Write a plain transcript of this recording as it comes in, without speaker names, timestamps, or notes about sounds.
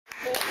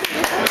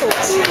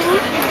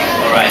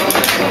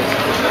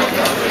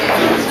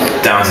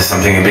down to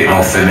something a bit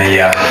more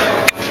familiar.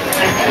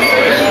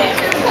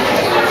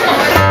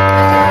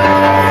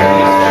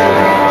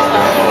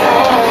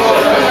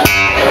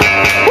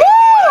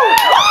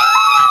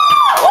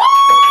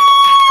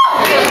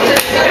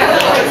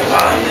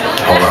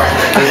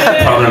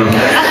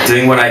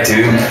 Doing what I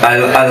do, I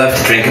love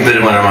to drink a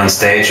bit when I'm on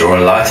stage, or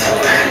a lot,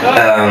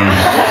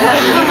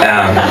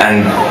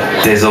 and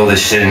there's all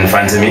this shit in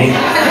front of me,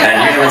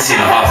 and you haven't seen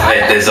half of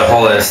it. There's a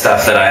whole lot of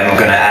stuff that I'm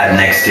going to add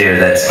next year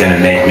that's going to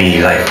make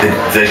me like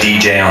the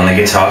DJ on the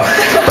guitar,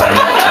 but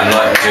I'm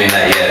not doing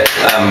that yet,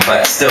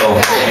 but still,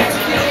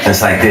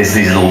 it's like there's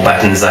these little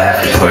buttons I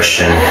have to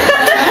push, and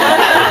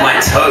with my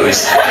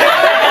toes.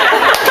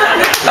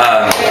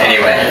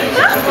 Anyway,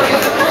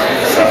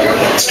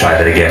 let's try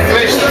that again.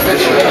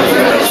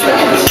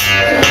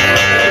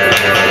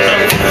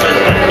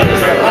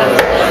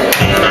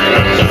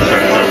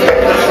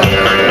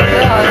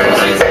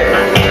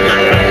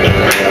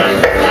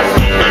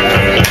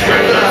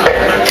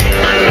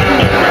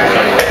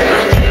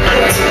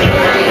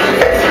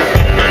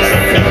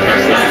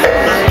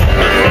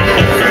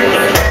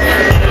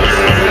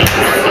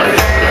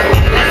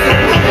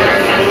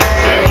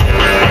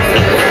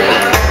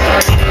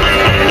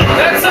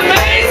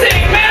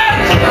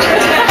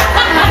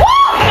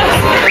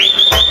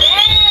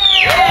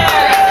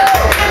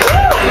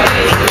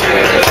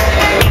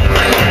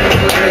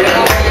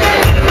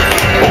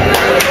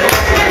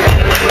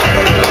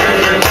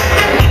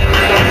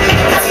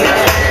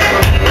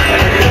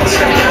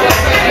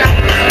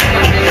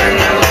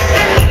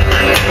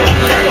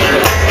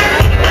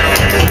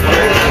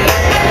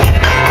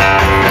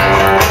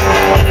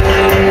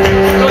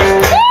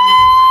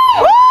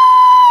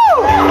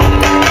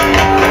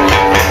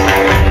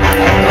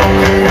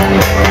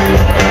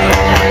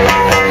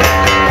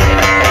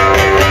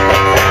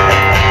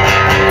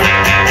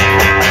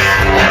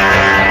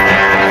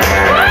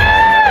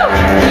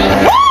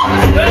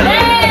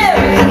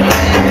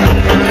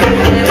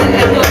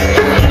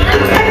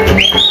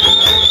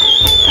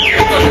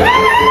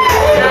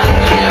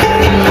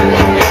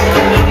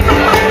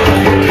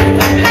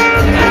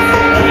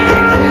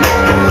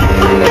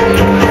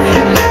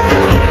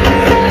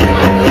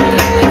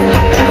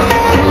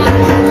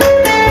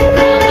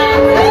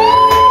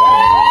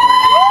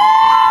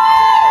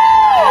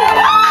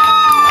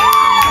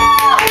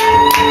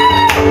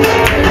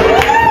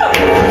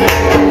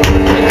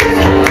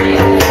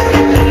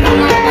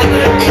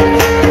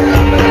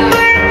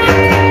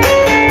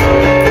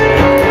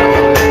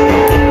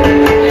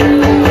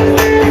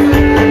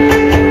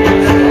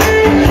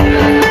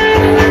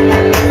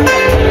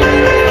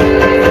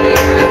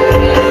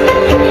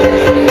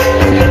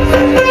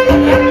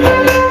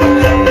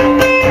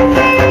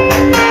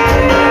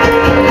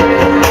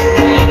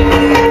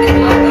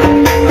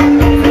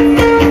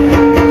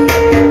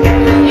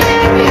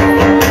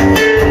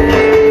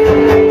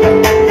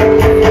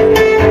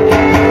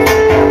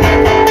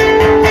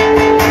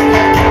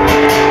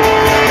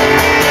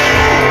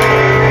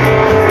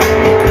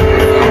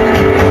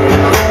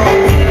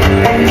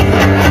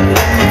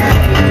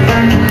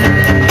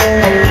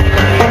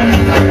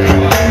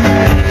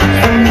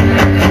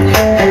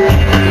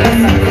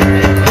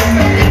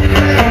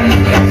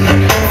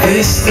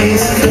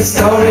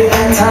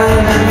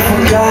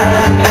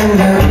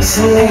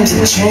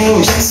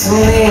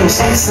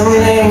 Some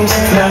names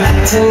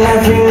not in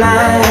every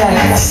night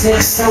at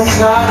 6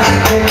 o'clock.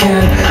 You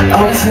can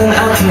open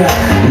up your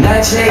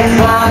magic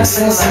box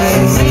and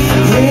say,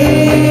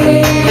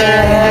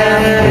 yeah,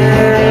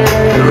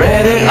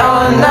 ready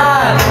or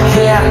not,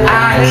 here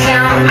I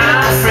come,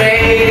 I'm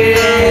afraid.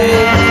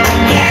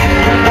 Yeah.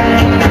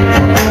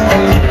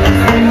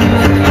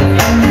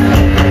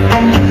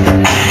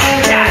 I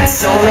got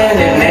so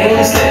many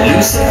names that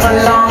Lucifer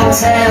long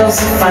tails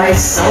to fight,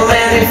 so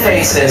many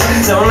faces,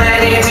 so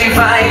many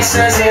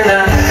devices in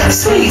the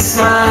sweet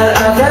smile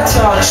of the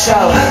talk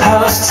show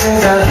host to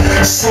the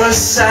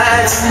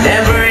suicides,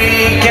 never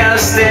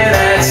ghosted.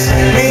 That's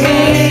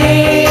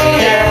me,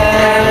 yeah.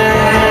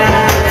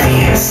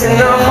 The ace in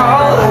the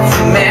hall of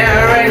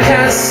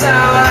America, so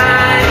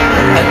I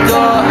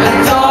adore,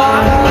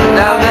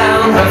 now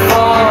down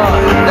before,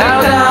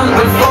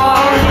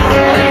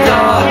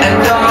 adore,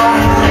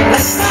 a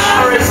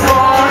star is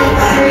born,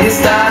 you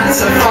start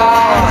to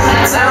fall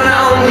down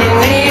on your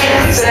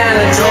knees and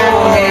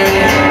adore me.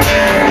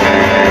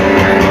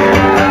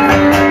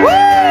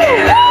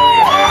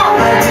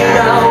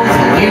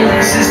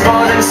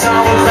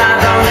 Songs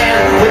I don't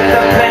end with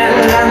the pen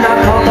and the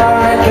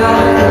Polaroid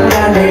gun.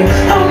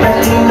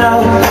 Already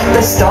know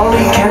the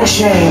story can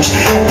change.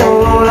 The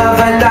roll of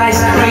a dice,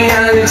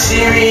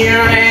 reality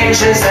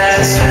rearranges.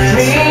 That's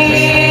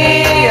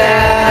me,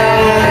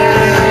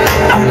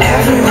 yeah. I'm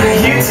everywhere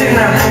you do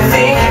not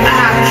think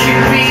I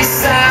could be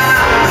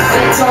sound.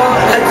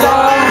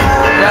 Adore,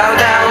 now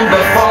down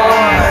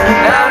before,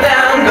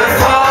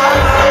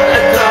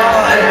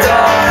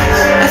 adore,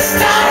 a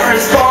star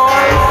is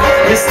born,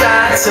 you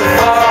start to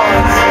fall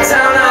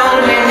down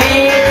on your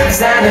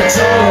knees and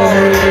adore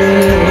me.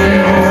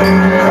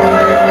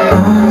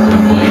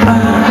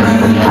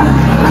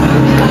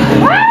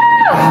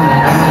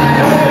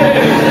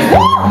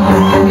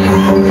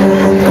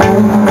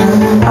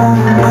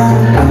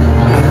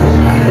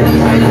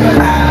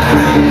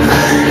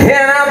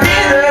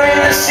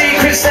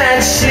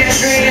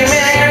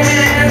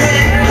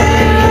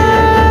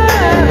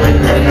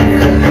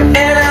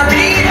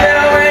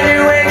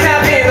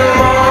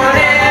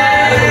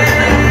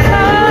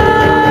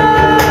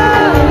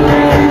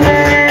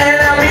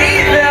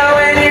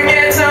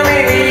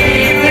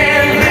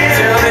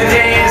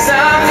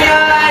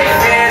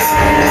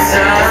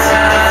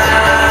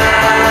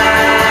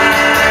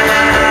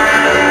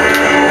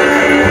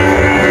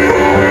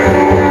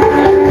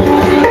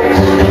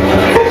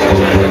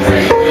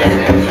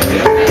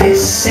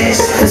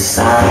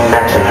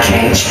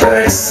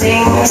 bird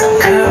sings,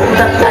 I'm curled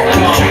up like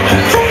a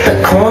cat, the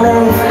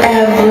corner of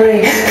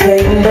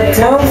everything. But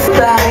don't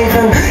fly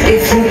even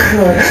if you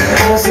could,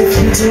 cause if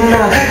you do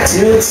not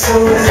do it,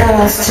 someone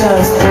else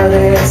just put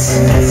it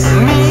easy.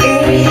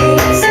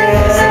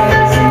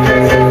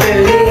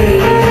 Believe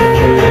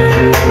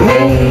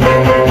me,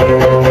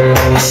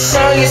 I'll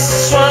show you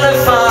such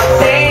wonderful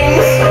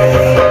things.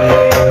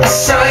 I'll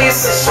show you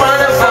such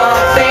wonderful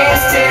things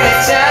till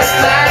you're just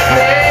like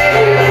me.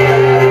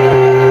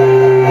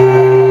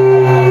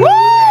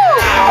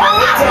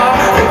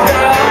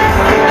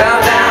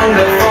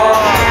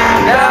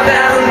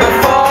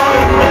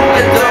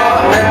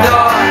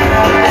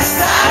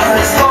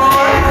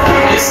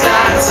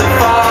 Start to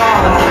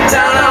fall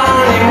down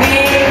on your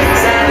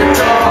knees and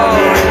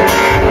adore,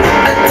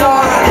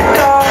 adore,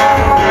 adore.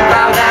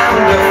 Bow down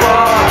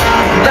before,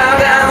 bow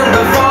down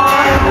before,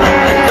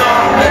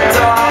 adore,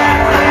 adore.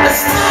 A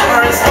star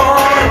is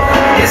born.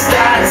 You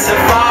start to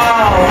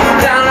fall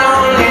down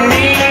on your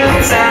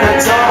knees and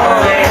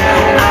adore it.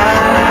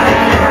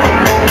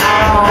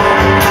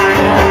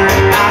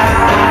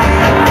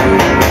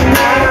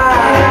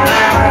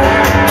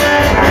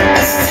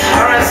 A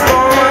star is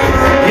born.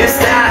 You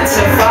start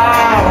to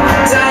fall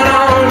down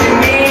on your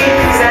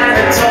knees and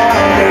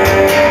adore me.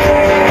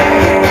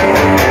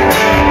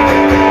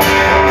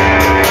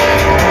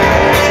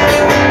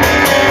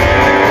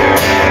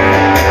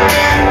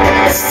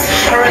 A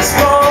star is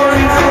born.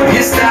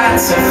 You start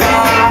to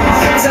fall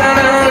down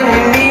on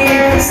your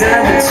knees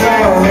and